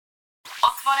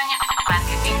Otvorene o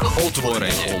marketingu.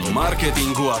 Otvorene o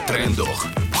marketingu a trendoch.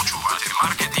 Počúvate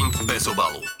Marketing bez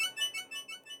obalu.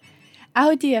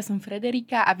 Ahojte, ja som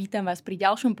Frederika a vítam vás pri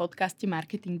ďalšom podcaste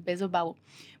Marketing bez obalu.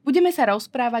 Budeme sa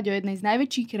rozprávať o jednej z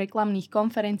najväčších reklamných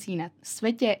konferencií na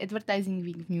svete, Advertising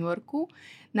Week v New Yorku,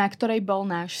 na ktorej bol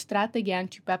náš stratég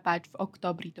Janči Papáč v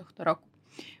októbri tohto roku.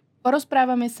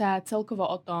 Porozprávame sa celkovo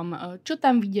o tom, čo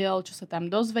tam videl, čo sa tam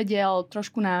dozvedel,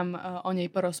 trošku nám o nej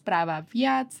porozpráva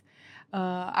viac,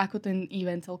 ako ten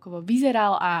event celkovo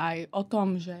vyzeral a aj o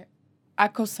tom, že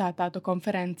ako sa táto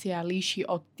konferencia líši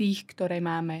od tých, ktoré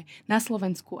máme na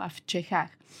Slovensku a v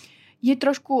Čechách. Je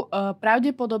trošku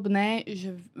pravdepodobné,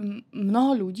 že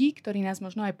mnoho ľudí, ktorí nás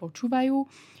možno aj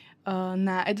počúvajú,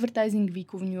 na Advertising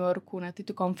Weeku v New Yorku, na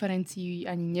tejto konferencii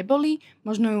ani neboli,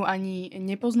 možno ju ani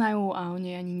nepoznajú a o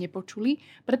nej ani nepočuli.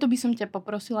 Preto by som ťa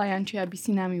poprosila, Janči, aby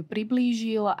si nám ju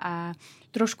priblížil a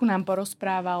trošku nám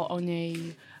porozprával o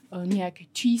nej nejaké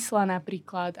čísla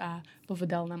napríklad a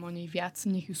povedal nám o nej viac,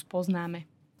 nech ju spoznáme.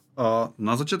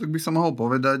 Na začiatok by som mohol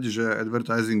povedať, že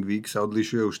Advertising Week sa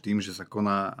odlišuje už tým, že sa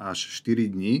koná až 4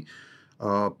 dní.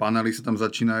 Panely sa tam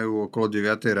začínajú okolo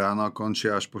 9 ráno a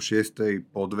končia až po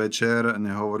 6 podvečer,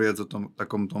 nehovoriac o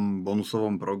takom tom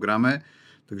bonusovom programe.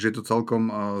 Takže je to celkom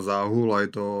záhul a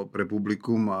je to pre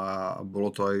publikum a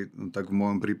bolo to aj tak v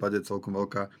môjom prípade celkom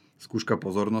veľká skúška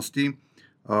pozornosti.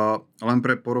 Len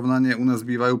pre porovnanie, u nás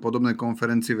bývajú podobné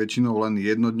konferencie väčšinou len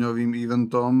jednodňovým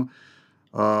eventom.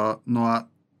 No a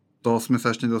to sme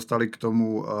sa ešte dostali k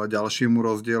tomu ďalšiemu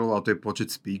rozdielu, a to je počet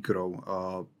speakerov.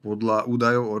 Podľa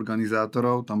údajov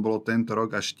organizátorov tam bolo tento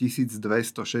rok až 1216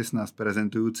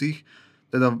 prezentujúcich,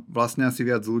 teda vlastne asi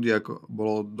viac ľudí, ako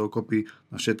bolo dokopy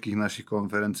na všetkých našich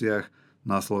konferenciách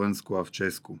na Slovensku a v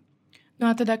Česku. No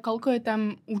a teda koľko je tam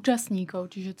účastníkov,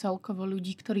 čiže celkovo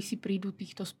ľudí, ktorí si prídu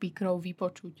týchto speakerov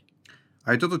vypočuť?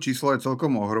 Aj toto číslo je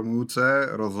celkom ohromujúce,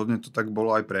 rozhodne to tak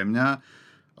bolo aj pre mňa.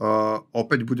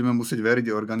 Opäť budeme musieť veriť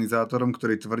organizátorom,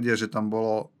 ktorí tvrdia, že tam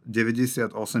bolo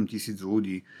 98 000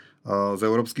 ľudí. Z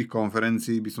európskych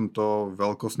konferencií by som to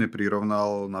veľkostne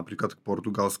prirovnal napríklad k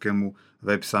portugalskému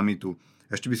Web Summitu.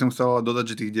 Ešte by som chcel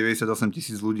dodať, že tých 98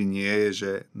 000 ľudí nie je,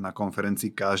 že na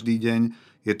konferencii každý deň,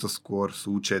 je to skôr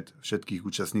súčet všetkých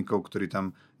účastníkov, ktorí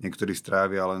tam niektorí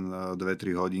strávia len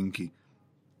 2-3 hodinky.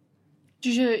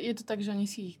 Čiže je to tak, že oni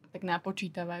si ich tak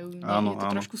napočítavajú. Áno, je to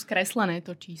trošku skreslené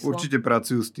to číslo. Určite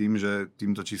pracujú s tým, že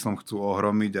týmto číslom chcú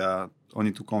ohromiť a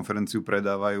oni tú konferenciu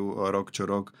predávajú rok čo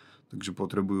rok, takže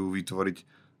potrebujú vytvoriť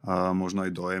možno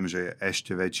aj dojem, že je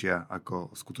ešte väčšia,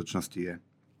 ako v skutočnosti je.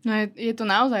 No je to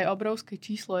naozaj obrovské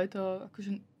číslo. Je to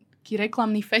akože taký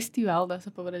reklamný festival, dá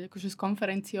sa povedať, akože s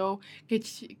konferenciou,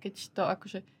 keď to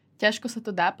akože ťažko sa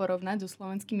to dá porovnať so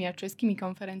slovenskými a českými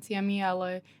konferenciami,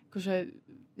 ale akože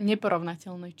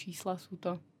neporovnateľné čísla sú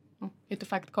to. No, je to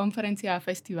fakt konferencia a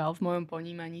festival v mojom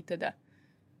ponímaní teda.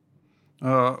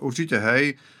 Určite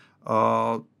hej.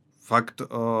 Fakt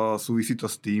súvisí to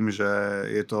s tým, že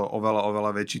je to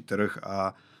oveľa väčší trh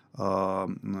a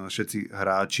všetci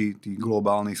hráči, tí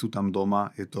globálni sú tam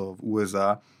doma, je to v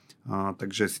USA,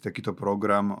 takže si takýto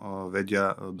program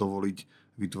vedia dovoliť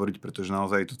vytvoriť, pretože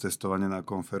naozaj je to cestovanie na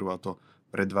konferu a to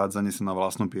predvádzanie sa na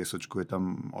vlastnom piesočku je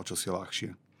tam o čosi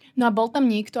ľahšie. No a bol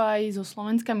tam niekto aj zo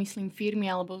Slovenska, myslím,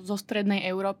 firmy, alebo zo strednej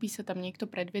Európy sa tam niekto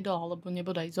predviedol, alebo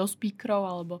nebodaj zo speakerov,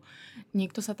 alebo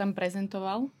niekto sa tam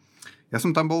prezentoval? Ja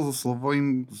som tam bol so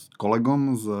svojím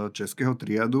kolegom z českého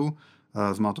triadu,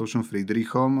 s Matoušom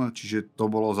Friedrichom, čiže to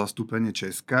bolo zastúpenie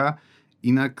Česka.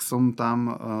 Inak som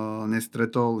tam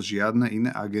nestretol žiadne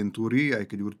iné agentúry, aj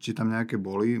keď určite tam nejaké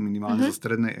boli, minimálne zo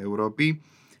strednej Európy.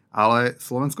 Ale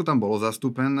Slovensko tam bolo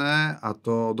zastúpené a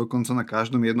to dokonca na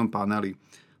každom jednom paneli.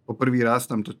 Po prvý raz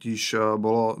tam totiž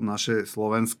bolo naše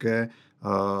slovenské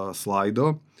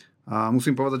Slido. A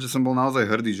musím povedať, že som bol naozaj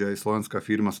hrdý, že aj slovenská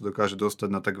firma sa dokáže dostať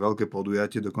na tak veľké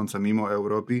podujatie, dokonca mimo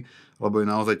Európy, lebo je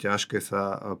naozaj ťažké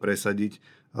sa presadiť,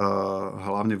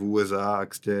 hlavne v USA,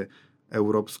 ak ste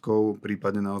európskou,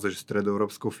 prípadne naozaj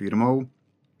stredoeurópskou firmou.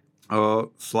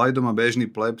 Slido má bežný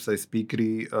plebs, aj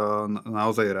speakery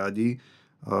naozaj radi.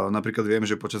 Napríklad viem,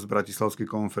 že počas bratislavskej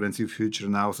konferencie Future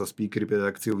Now sa speakery pred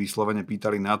akciou vyslovene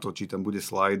pýtali na to, či tam bude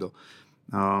Slido.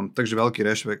 Takže veľký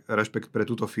rešpekt pre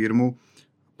túto firmu.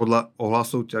 Podľa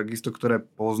ohlasov takisto, ktoré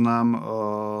poznám,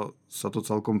 sa to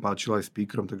celkom páčilo aj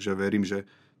speakerom, takže verím, že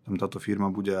tam táto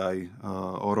firma bude aj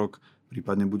o rok,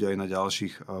 prípadne bude aj na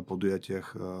ďalších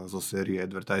podujatiach zo série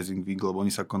Advertising Week, lebo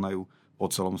oni sa konajú po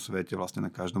celom svete, vlastne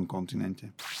na každom kontinente.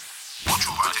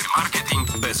 Počúvate Marketing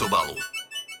bez obalu.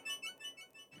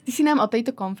 Ty si nám o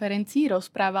tejto konferencii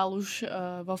rozprával už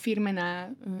vo firme na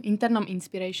internom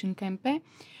Inspiration Campe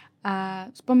A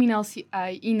spomínal si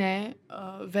aj iné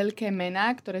veľké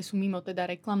mená, ktoré sú mimo teda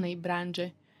reklamnej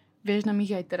branže. Vieš nám ich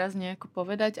aj teraz nejako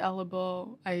povedať,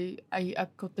 alebo aj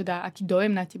ako teda, aký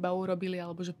dojem na teba urobili,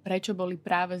 alebo že prečo boli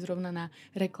práve zrovna na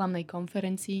reklamnej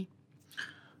konferencii?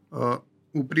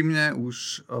 Úprimne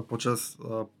už počas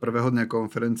prvého dňa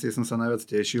konferencie som sa najviac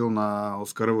tešil na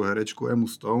Oscarovú herečku Emmu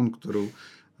Stone, ktorú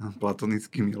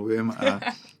platonicky milujem a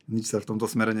nič sa v tomto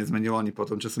smere nezmenilo ani po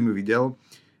tom, čo som ju videl.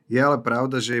 Je ale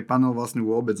pravda, že jej panel vlastne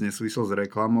vôbec nesúvisel s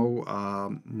reklamou a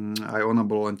aj ona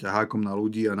bola len ťahákom na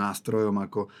ľudí a nástrojom,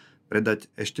 ako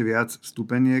predať ešte viac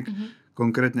vstupeniek.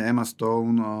 Konkrétne Emma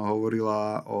Stone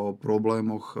hovorila o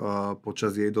problémoch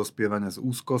počas jej dospievania s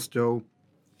úzkosťou,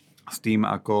 s tým,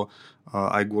 ako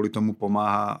aj kvôli tomu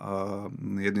pomáha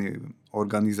jednej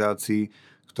organizácii,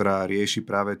 ktorá rieši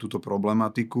práve túto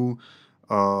problematiku.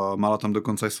 Mala tam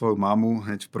dokonca aj svoju mamu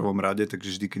hneď v prvom rade,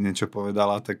 takže vždy, keď niečo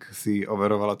povedala, tak si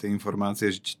overovala tie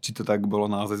informácie, či to tak bolo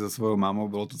naozaj so svojou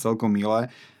mamou. Bolo to celkom milé.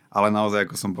 Ale naozaj,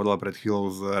 ako som povedal pred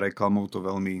chvíľou, s reklamou to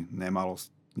veľmi nemalo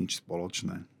nič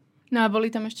spoločné. No a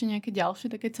boli tam ešte nejaké ďalšie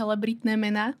také celebritné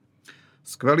mená?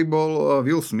 Skvelý bol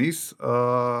Will Smith.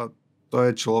 To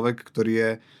je človek, ktorý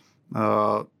je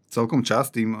celkom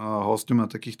častým hosťom na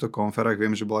takýchto konferách.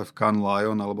 Viem, že bol aj v Cannes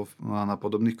Lion alebo na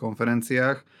podobných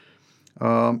konferenciách.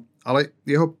 Ale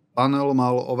jeho panel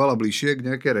mal oveľa bližšie k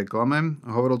nejakej reklame.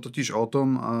 Hovoril totiž o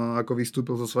tom, ako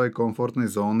vystúpil zo svojej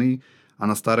komfortnej zóny a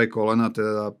na staré kolena,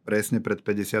 teda presne pred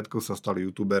 50-kou sa stal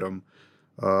youtuberom.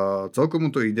 Celkom mu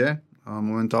to ide.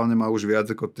 Momentálne má už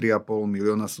viac ako 3,5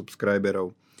 milióna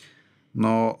subscriberov.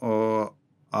 No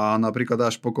a napríklad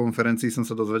až po konferencii som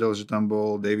sa dozvedel, že tam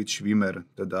bol David Schwimmer,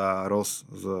 teda Ross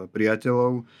z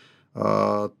Priateľov.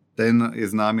 Ten je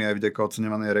známy aj vďaka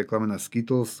oceňovanej reklame na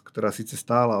Skittles, ktorá síce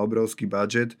stála obrovský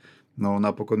budget, no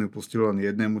napokon ju pustili len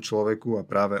jednému človeku a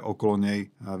práve okolo nej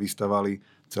vystavali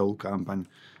celú kampaň.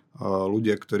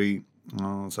 Ľudia, ktorí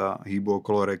sa hýbu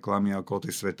okolo reklamy a okolo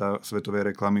tej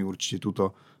svetovej reklamy, určite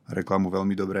túto reklamu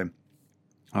veľmi dobre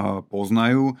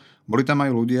poznajú. Boli tam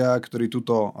aj ľudia, ktorí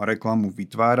túto reklamu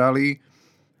vytvárali.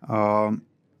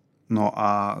 No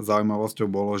a zaujímavosťou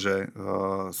bolo, že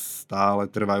stále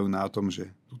trvajú na tom,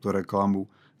 že túto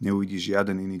reklamu neuvidí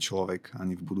žiaden iný človek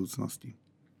ani v budúcnosti.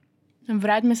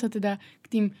 Vráťme sa teda k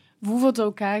tým v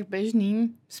úvodzovkách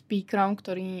bežným speakerom,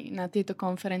 ktorí na tieto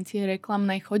konferencie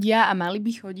reklamnej chodia a mali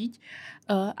by chodiť.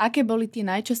 Aké boli tie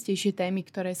najčastejšie témy,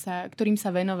 ktorým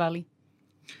sa venovali?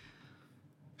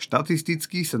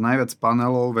 Štatisticky sa najviac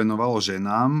panelov venovalo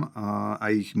ženám a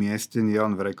ich mieste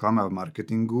nielen v reklame a v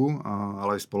marketingu,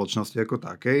 ale aj v spoločnosti ako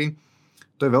takej.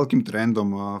 To je veľkým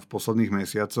trendom v posledných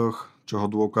mesiacoch, čoho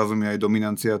dôkazom je aj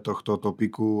dominancia tohto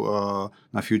topiku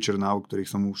na Future Now, ktorých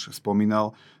som už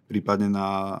spomínal, prípadne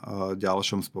na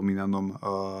ďalšom spomínanom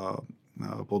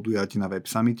podujatí na Web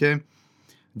Summite.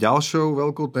 Ďalšou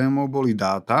veľkou témou boli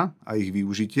dáta a ich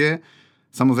využitie.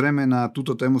 Samozrejme, na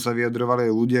túto tému sa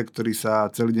vyjadrovali aj ľudia, ktorí sa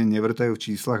celý deň nevrtajú v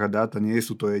číslach a dáta nie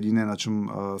sú to jediné, na čom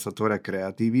sa tvoria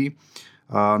kreatívy.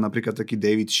 Napríklad taký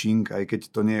David Shink, aj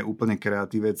keď to nie je úplne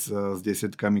kreatívec s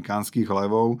desiatkami kanských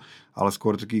levov, ale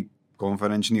skôr taký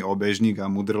konferenčný obežník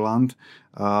a mudrland,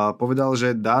 povedal,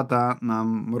 že dáta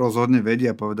nám rozhodne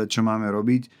vedia povedať, čo máme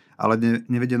robiť, ale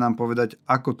nevedia nám povedať,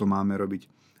 ako to máme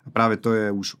robiť. A práve to je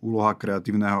už úloha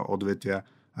kreatívneho odvetvia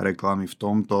reklamy. V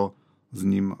tomto s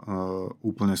ním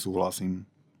úplne súhlasím.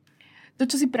 To,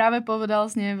 čo si práve povedal,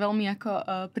 znie veľmi ako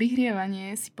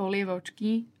prihrievanie si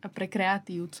polievočky pre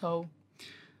kreatívcov.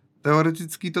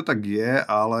 Teoreticky to tak je,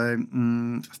 ale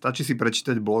stačí si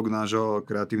prečítať blog nášho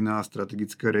kreatívneho a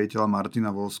strategického riaditeľa Martina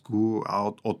Vosku a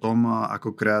o tom,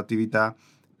 ako kreativita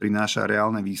prináša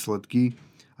reálne výsledky.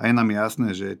 A je nám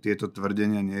jasné, že tieto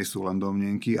tvrdenia nie sú len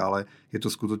domnienky, ale je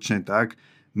to skutočne tak.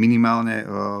 Minimálne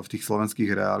v tých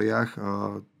slovenských reáliách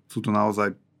sú to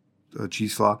naozaj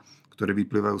čísla, ktoré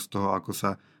vyplývajú z toho, ako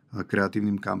sa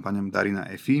kreatívnym kampaňam darí na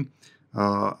EFI.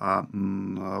 A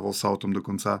Vosa o tom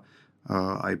dokonca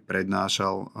aj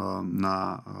prednášal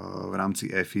v rámci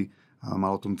EFI.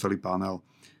 Mal o tom celý panel.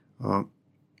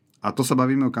 A to sa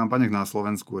bavíme o kampaniach na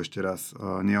Slovensku ešte raz,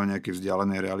 nie o nejakej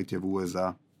vzdialenej realite v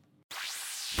USA.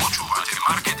 Počúvate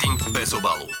Marketing bez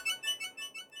obalu.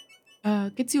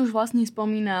 Keď si už vlastne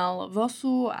spomínal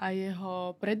Vosu a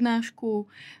jeho prednášku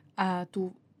a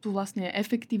tú vlastne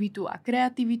efektivitu a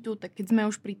kreativitu, tak keď sme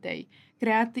už pri tej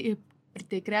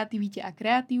kreativite a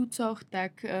kreatívcoch,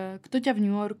 tak kto ťa v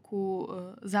New Yorku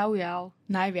zaujal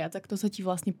najviac a kto sa ti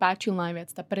vlastne páčil najviac?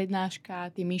 Tá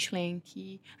prednáška, tie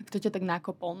myšlienky a kto ťa tak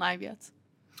nakopol najviac?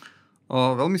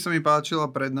 Veľmi sa mi páčila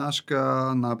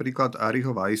prednáška napríklad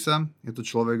Ariho Weissa. Je to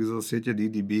človek zo siete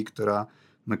DDB, ktorá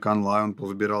McCann Lyon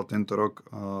pozbieral tento rok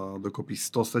dokopy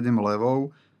 107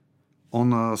 levov.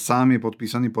 On sám je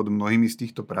podpísaný pod mnohými z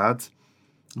týchto prác.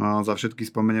 Za všetky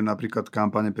spomeniem napríklad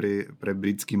kampane pre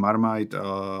britský Marmite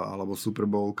alebo Super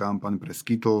Bowl kampaň pre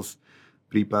Skittles,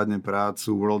 prípadne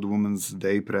prácu World Women's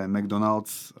Day pre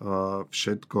McDonald's.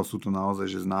 Všetko sú to naozaj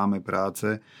že známe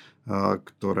práce,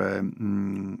 ktoré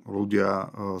ľudia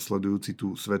sledujúci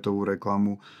tú svetovú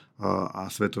reklamu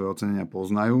a svetové ocenenia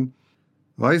poznajú.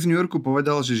 Vice v New Yorku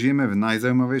povedal, že žijeme v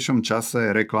najzaujímavejšom čase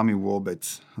reklamy vôbec.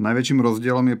 Najväčším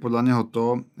rozdielom je podľa neho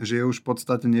to, že je už v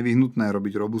podstate nevyhnutné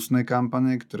robiť robustné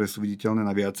kampane, ktoré sú viditeľné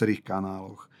na viacerých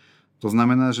kanáloch. To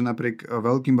znamená, že napriek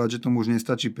veľkým budžetom už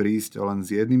nestačí prísť len s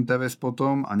jedným TV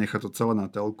spotom a nechať to celé na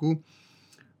telku.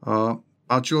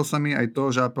 Páčilo sa mi aj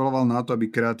to, že apeloval na to, aby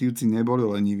kreatívci neboli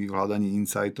leniví v hľadaní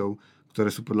insightov,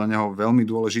 ktoré sú podľa neho veľmi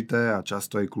dôležité a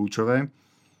často aj kľúčové.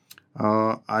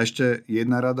 A ešte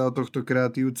jedna rada od tohto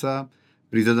kreatívca.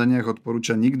 Pri zadaniach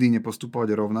odporúča nikdy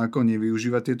nepostupovať rovnako,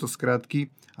 nevyužívať tieto skratky,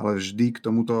 ale vždy k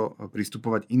tomuto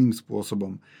pristupovať iným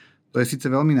spôsobom. To je síce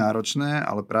veľmi náročné,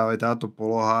 ale práve táto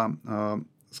poloha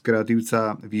z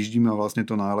kreatívca vyždíme vlastne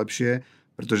to najlepšie,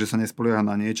 pretože sa nespolieha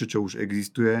na niečo, čo už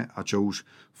existuje a čo už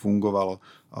fungovalo.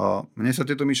 Mne sa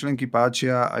tieto myšlienky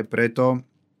páčia aj preto,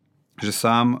 že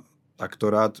sám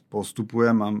takto rád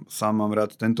postupujem, sám mám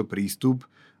rád tento prístup,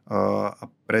 a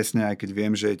presne aj keď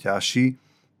viem, že je ťažší,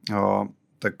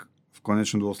 tak v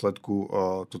konečnom dôsledku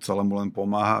to celému len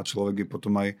pomáha a človek je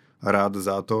potom aj rád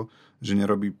za to, že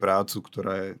nerobí prácu,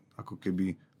 ktorá je ako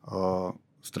keby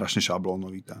strašne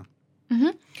šablónovitá.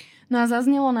 Uh-huh. No a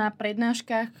zaznelo na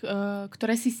prednáškach,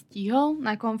 ktoré si stihol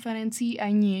na konferencii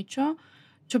aj niečo,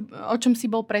 o čom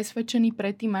si bol presvedčený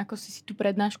predtým, ako si tú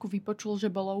prednášku vypočul, že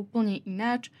bolo úplne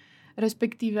ináč.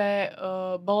 Respektíve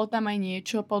bolo tam aj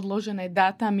niečo podložené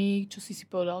dátami, čo si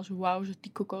povedal, že wow, že ty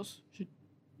kokos, že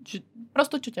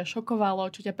prosto čo ťa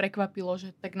šokovalo, čo ťa prekvapilo,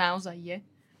 že tak naozaj je.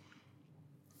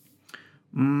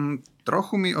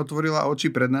 Trochu mi otvorila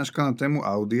oči prednáška na tému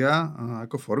audia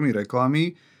ako formy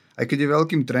reklamy. Aj keď je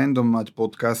veľkým trendom mať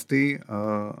podcasty,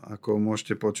 ako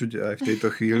môžete počuť aj v tejto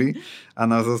chvíli, a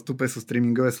na zostupe sú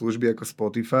streamingové služby ako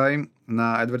Spotify.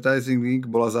 Na Advertising Week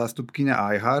bola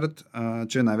zástupkyňa iHeart,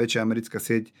 čo je najväčšia americká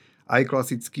sieť aj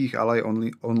klasických, ale aj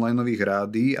onlineových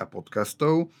rádií a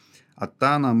podcastov. A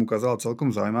tá nám ukázala celkom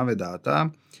zaujímavé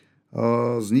dáta.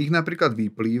 Z nich napríklad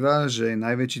vyplýva, že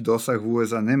najväčší dosah v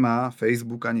USA nemá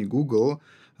Facebook ani Google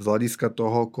z hľadiska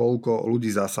toho, koľko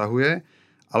ľudí zasahuje,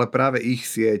 ale práve ich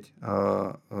sieť.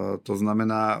 To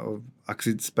znamená, ak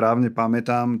si správne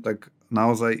pamätám, tak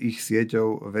naozaj ich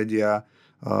sieťou vedia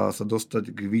sa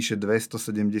dostať k vyše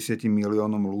 270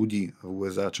 miliónom ľudí v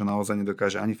USA, čo naozaj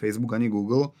nedokáže ani Facebook, ani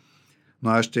Google.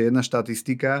 No a ešte jedna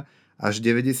štatistika, až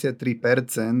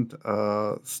 93%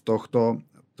 z tohto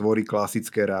tvorí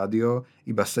klasické rádio,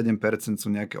 iba 7%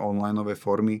 sú nejaké onlineové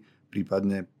formy,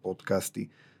 prípadne podcasty.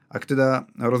 Ak teda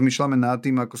rozmýšľame nad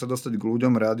tým, ako sa dostať k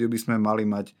ľuďom, rádio by sme mali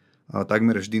mať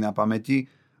takmer vždy na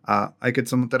pamäti. A aj keď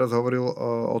som teraz hovoril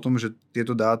o tom, že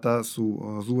tieto dáta sú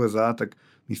z USA, tak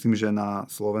myslím, že na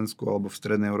Slovensku alebo v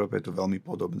Strednej Európe je to veľmi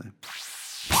podobné.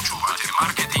 Počúvate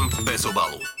Marketing bez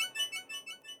obalu.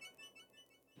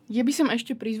 Ja by som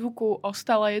ešte pri zvuku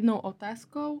ostala jednou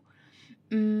otázkou.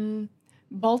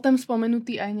 Bol tam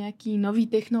spomenutý aj nejaký nový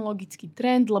technologický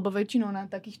trend, lebo väčšinou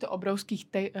na takýchto obrovských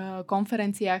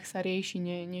konferenciách sa rieši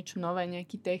niečo nové,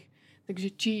 nejaký tech. Takže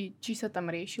či sa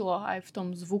tam riešilo aj v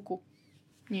tom zvuku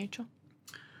niečo?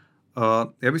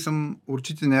 Ja by som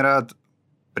určite nerád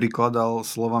prikladal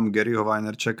slovám Garyho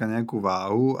Vaynerchuka nejakú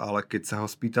váhu, ale keď sa ho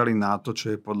spýtali na to,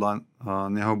 čo je podľa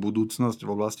neho budúcnosť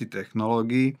v oblasti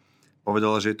technológií,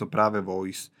 povedal, že je to práve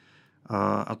voice.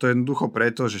 A to je jednoducho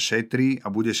preto, že šetrí a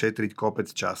bude šetriť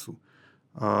kopec času.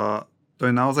 To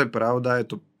je naozaj pravda,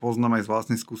 to poznám aj z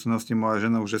vlastnej skúsenosti. Moja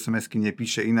žena už SMS-ky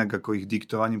nepíše inak ako ich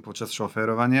diktovaním počas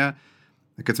šoférovania.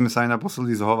 Keď sme sa aj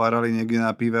naposledy zhovárali niekde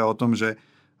na pive o tom, že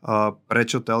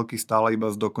prečo telky stále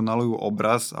iba zdokonalujú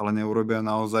obraz, ale neurobia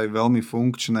naozaj veľmi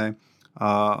funkčné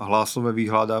hlasové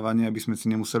vyhľadávanie, aby sme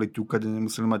si nemuseli ťukať a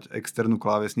nemuseli mať externú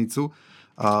klávesnicu,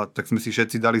 tak sme si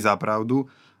všetci dali za pravdu.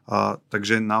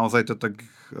 Takže naozaj to tak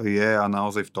je a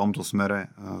naozaj v tomto smere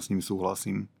s ním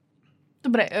súhlasím.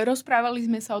 Dobre, rozprávali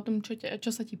sme sa o tom,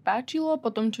 čo sa ti páčilo,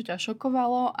 potom čo ťa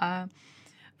šokovalo a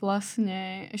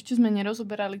vlastne ešte sme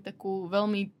nerozoberali takú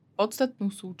veľmi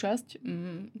podstatnú súčasť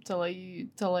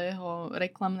celého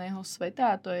reklamného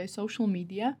sveta a to je social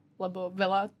media, lebo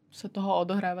veľa sa toho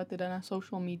odohráva teda na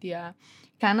social media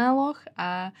kanáloch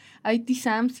a aj ty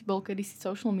sám si bol kedysi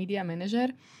social media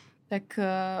manažer. Tak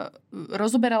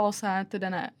rozoberalo sa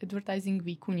teda na Advertising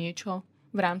Weeku niečo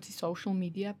v rámci social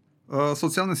media?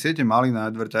 Sociálne siete mali na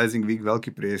Advertising Week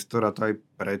veľký priestor a to aj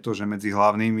preto, že medzi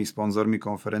hlavnými sponzormi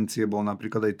konferencie bol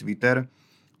napríklad aj Twitter.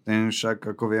 Ten však,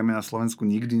 ako vieme, na Slovensku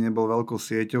nikdy nebol veľkou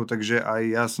sieťou, takže aj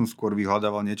ja som skôr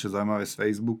vyhľadával niečo zaujímavé z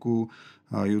Facebooku,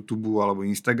 YouTube alebo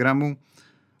Instagramu.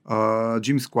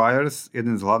 Jim Squires,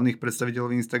 jeden z hlavných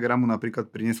predstaviteľov Instagramu,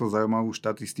 napríklad priniesol zaujímavú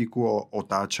štatistiku o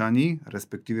otáčaní,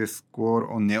 respektíve skôr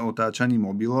o neotáčaní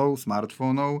mobilov,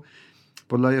 smartfónov.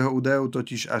 Podľa jeho údajov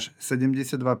totiž až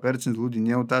 72% ľudí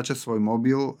neotáča svoj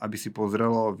mobil, aby si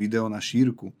pozrelo video na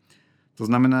šírku. To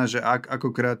znamená, že ak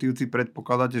ako kreatívci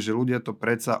predpokladáte, že ľudia to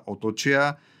predsa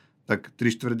otočia, tak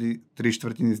 3/4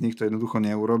 z nich to jednoducho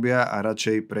neurobia a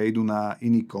radšej prejdú na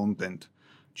iný content.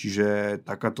 Čiže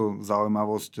takáto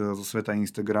zaujímavosť zo sveta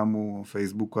Instagramu,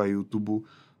 Facebooku a YouTube,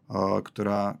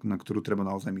 na ktorú treba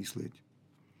naozaj myslieť.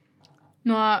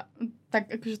 No a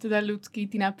tak akože teda ľudský,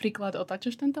 ty napríklad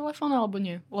otáčaš ten telefón alebo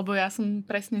nie? Lebo ja som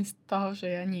presne z toho, že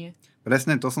ja nie.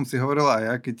 Presne to som si hovorila aj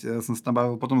ja, keď som sa tam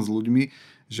bavil potom s ľuďmi,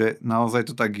 že naozaj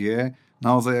to tak je.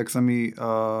 Naozaj, ak sa mi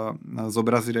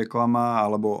zobrazí reklama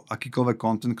alebo akýkoľvek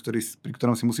content, pri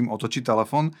ktorom si musím otočiť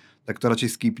telefón, tak to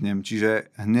radšej skipnem. Čiže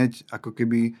hneď ako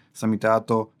keby sa mi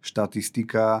táto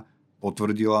štatistika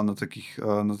potvrdila na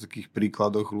takých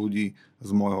príkladoch ľudí z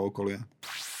môjho okolia.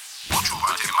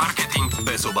 Počúvate Marketing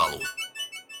bez obalu.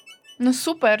 No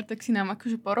super, tak si nám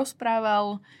akože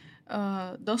porozprával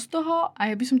dosť toho a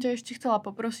ja by som ťa ešte chcela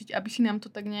poprosiť, aby si nám to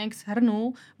tak nejak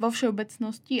zhrnul vo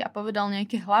všeobecnosti a povedal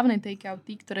nejaké hlavné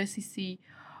take-outy, ktoré si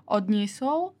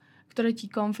odniesol, ktoré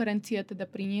ti konferencia teda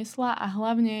priniesla a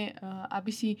hlavne,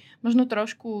 aby si možno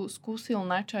trošku skúsil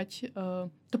načať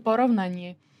to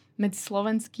porovnanie medzi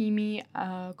slovenskými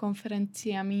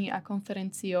konferenciami a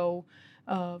konferenciou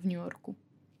v New Yorku.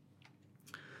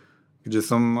 Keďže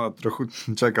som trochu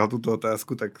čakal túto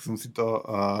otázku, tak som si to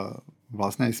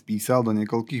vlastne aj spísal do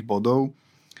niekoľkých bodov.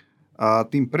 A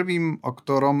tým prvým, o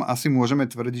ktorom asi môžeme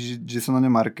tvrdiť, že sa na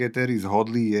ňom marketéri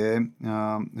zhodli, je,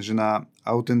 že na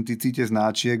autenticite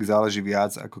značiek záleží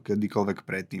viac ako kedykoľvek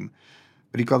predtým.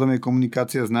 Príkladom je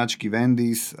komunikácia značky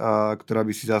Wendy's, ktorá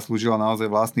by si zaslúžila naozaj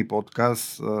vlastný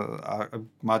podcast. A ak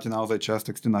máte naozaj čas,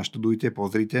 tak si to naštudujte,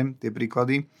 pozrite tie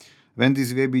príklady.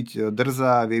 Wendy's vie byť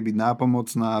drzá, vie byť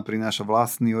nápomocná, prináša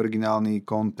vlastný originálny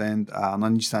content a na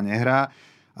nič sa nehrá.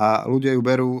 A ľudia ju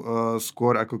berú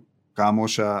skôr ako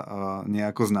kamoša,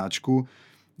 nejakú značku.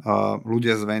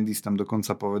 Ľudia z Wendy's tam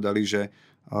dokonca povedali, že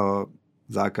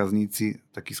zákazníci,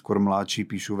 takí skôr mladší,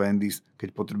 píšu Wendy's,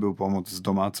 keď potrebujú pomoc s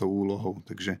domácou úlohou.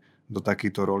 Takže do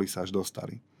takejto roli sa až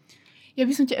dostali. Ja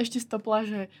by som ťa ešte stopla,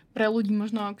 že pre ľudí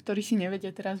možno, ktorí si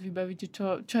nevedia teraz vybaviť, že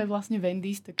čo je vlastne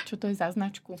Wendy's, tak čo to je za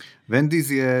značku?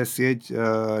 Wendy's je sieť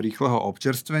rýchleho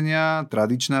občerstvenia,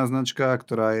 tradičná značka,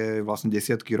 ktorá je vlastne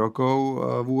desiatky rokov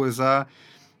v USA.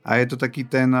 A je to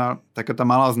taká tá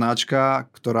malá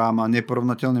značka, ktorá má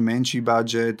neporovnateľne menší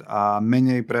budget a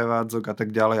menej prevádzok a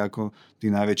tak ďalej ako tí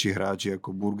najväčší hráči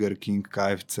ako Burger King,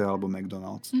 KFC alebo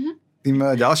McDonald's. Mm-hmm. Tým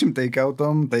ďalším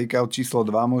takeout číslo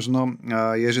 2 možno,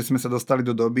 je, že sme sa dostali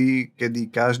do doby, kedy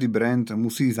každý brand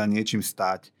musí za niečím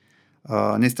stáť.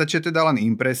 Nestačia teda len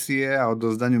impresie a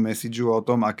odozdaniu messageu o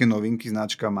tom, aké novinky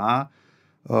značka má.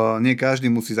 Nie každý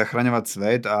musí zachraňovať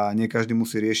svet a nie každý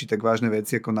musí riešiť tak vážne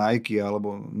veci ako Nike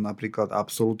alebo napríklad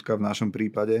Absolutka v našom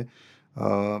prípade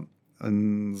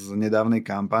z nedávnej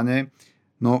kampane.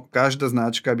 No, každá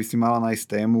značka by si mala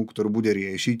nájsť tému, ktorú bude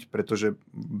riešiť, pretože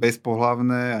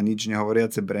bezpohlavné a nič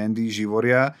nehovoriace brandy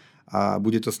živoria a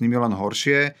bude to s nimi len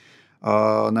horšie.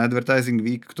 Na Advertising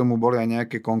Week k tomu boli aj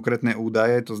nejaké konkrétne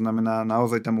údaje, to znamená,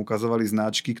 naozaj tam ukazovali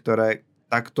značky, ktoré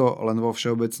takto len vo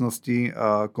všeobecnosti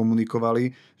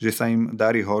komunikovali, že sa im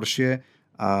darí horšie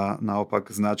a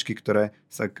naopak značky, ktoré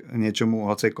sa k niečomu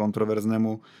hocej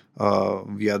kontroverznému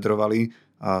vyjadrovali,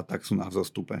 a tak sú na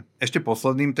vzostupe. Ešte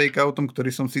posledným takeoutom, ktorý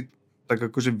som si tak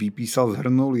akože vypísal,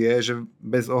 zhrnul, je, že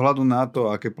bez ohľadu na to,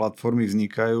 aké platformy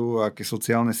vznikajú, aké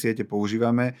sociálne siete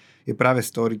používame, je práve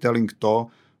storytelling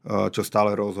to, čo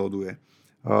stále rozhoduje.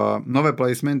 Nové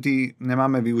placementy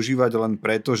nemáme využívať len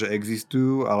preto, že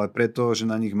existujú, ale preto, že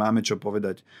na nich máme čo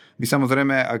povedať. My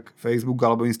samozrejme, ak Facebook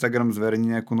alebo Instagram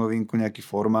zverejní nejakú novinku, nejaký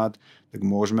formát, tak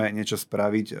môžeme niečo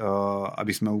spraviť, aby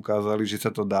sme ukázali, že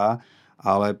sa to dá,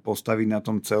 ale postaviť na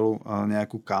tom celú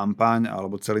nejakú kampaň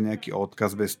alebo celý nejaký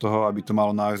odkaz bez toho, aby to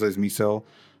malo naozaj zmysel,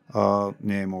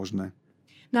 nie je možné.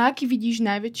 No a aký vidíš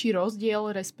najväčší rozdiel,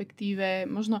 respektíve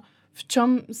možno v čom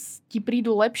ti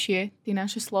prídu lepšie tie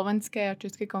naše slovenské a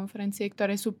české konferencie,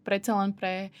 ktoré sú predsa len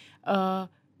pre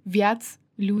viac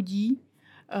ľudí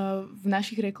v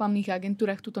našich reklamných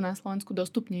agentúrach tuto na Slovensku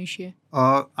dostupnejšie?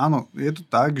 Áno, je to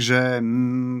tak, že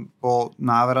po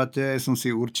návrate som si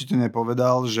určite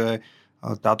nepovedal, že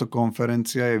táto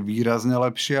konferencia je výrazne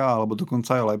lepšia, alebo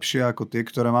dokonca aj lepšia ako tie,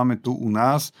 ktoré máme tu u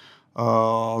nás.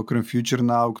 Okrem Future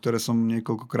Now, ktoré som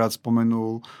niekoľkokrát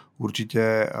spomenul,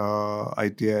 určite aj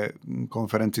tie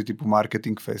konferencie typu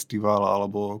Marketing Festival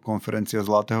alebo konferencia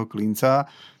Zlatého klinca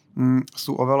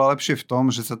sú oveľa lepšie v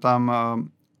tom, že sa tam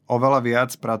oveľa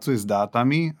viac pracuje s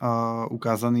dátami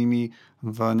ukázanými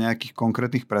v nejakých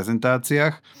konkrétnych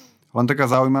prezentáciách. Len taká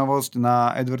zaujímavosť,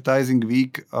 na Advertising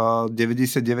Week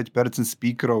 99%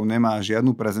 speakerov nemá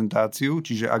žiadnu prezentáciu,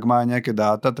 čiže ak má nejaké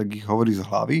dáta, tak ich hovorí z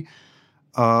hlavy.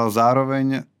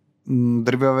 Zároveň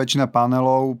drvivá väčšina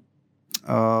panelov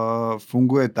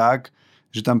funguje tak,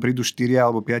 že tam prídu 4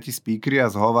 alebo 5 speakery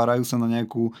a zhovárajú sa na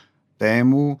nejakú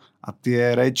tému a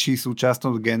tie reči sú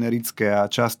často generické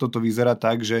a často to vyzerá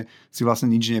tak, že si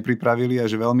vlastne nič nepripravili a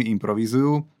že veľmi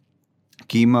improvizujú.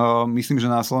 Kým myslím, že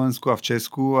na Slovensku a v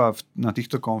Česku a na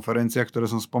týchto konferenciách, ktoré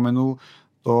som spomenul,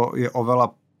 to je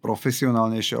oveľa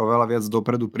profesionálnejšie, oveľa viac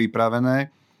dopredu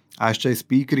pripravené. A ešte aj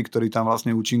speakery, ktorí tam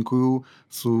vlastne účinkujú,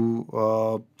 sú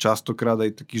častokrát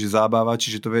aj takí, že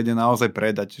zábavači, že to vedia naozaj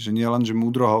predať. Že nie len, že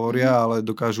múdro hovoria, ale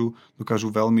dokážu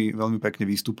veľmi, veľmi pekne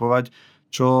vystupovať,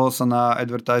 čo sa na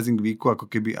Advertising Weeku ako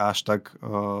keby až tak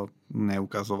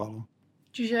neukazovalo.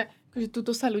 Čiže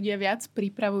tuto sa ľudia viac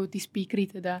pripravujú, tí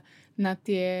speakery teda na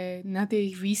tie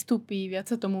ich výstupy, viac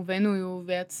sa tomu venujú,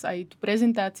 viac aj tú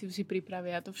prezentáciu si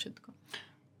pripravia a to všetko.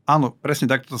 Áno, presne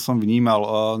takto som vnímal.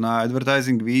 Na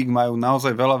Advertising Week majú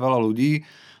naozaj veľa ľudí,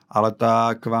 ale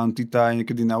tá kvantita je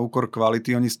niekedy na úkor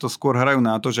kvality. Oni si to skôr hrajú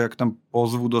na to, že ak tam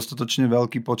pozvú dostatočne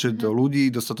veľký počet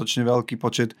ľudí, dostatočne veľký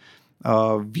počet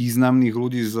významných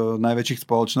ľudí z najväčších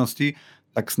spoločností,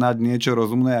 tak snáď niečo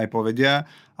rozumné aj povedia.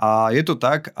 A je to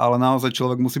tak, ale naozaj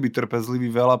človek musí byť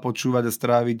trpezlivý, veľa počúvať a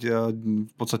stráviť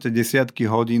v podstate desiatky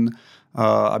hodín,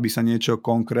 aby sa niečo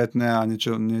konkrétne a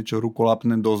niečo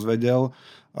rukolapné dozvedel.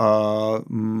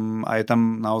 A je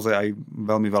tam naozaj aj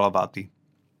veľmi veľa váty.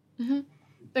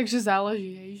 Takže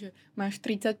záleží, že máš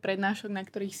 30 prednášok, na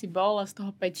ktorých si bol a z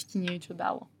toho 5 ti niečo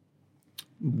dalo.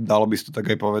 Dalo by si to tak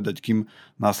aj povedať, kým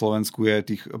na Slovensku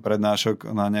je tých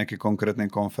prednášok na nejaké konkrétnej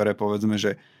konfere, povedzme,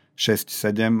 že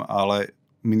 6-7, ale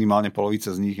minimálne polovica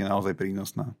z nich je naozaj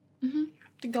prínosná.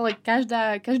 Tak ale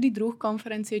každý druh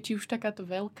konferencie, či už takáto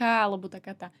veľká, alebo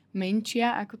taká tá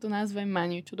menšia, ako to nazvem, má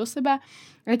niečo do seba.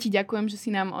 Ja ti ďakujem, že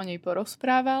si nám o nej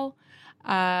porozprával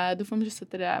a dúfam, že sa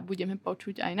teda budeme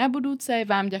počuť aj na budúce.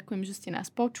 Vám ďakujem, že ste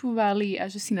nás počúvali a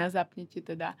že si nás zapnete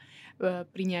teda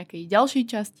pri nejakej ďalšej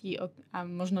časti a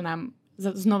možno nám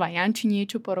znova Janči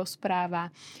niečo porozpráva.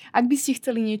 Ak by ste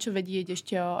chceli niečo vedieť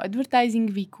ešte o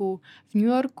Advertising Weeku v New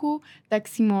Yorku, tak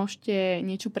si môžete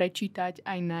niečo prečítať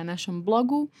aj na našom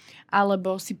blogu,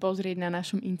 alebo si pozrieť na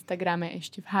našom Instagrame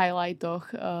ešte v highlightoch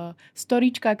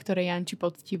storička, ktoré Janči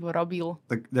poctivo robil.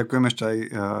 Tak ďakujem ešte aj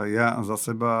ja za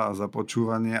seba a za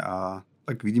počúvanie a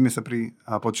tak vidíme sa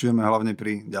a počujeme hlavne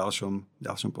pri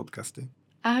ďalšom podcaste.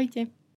 Ahojte.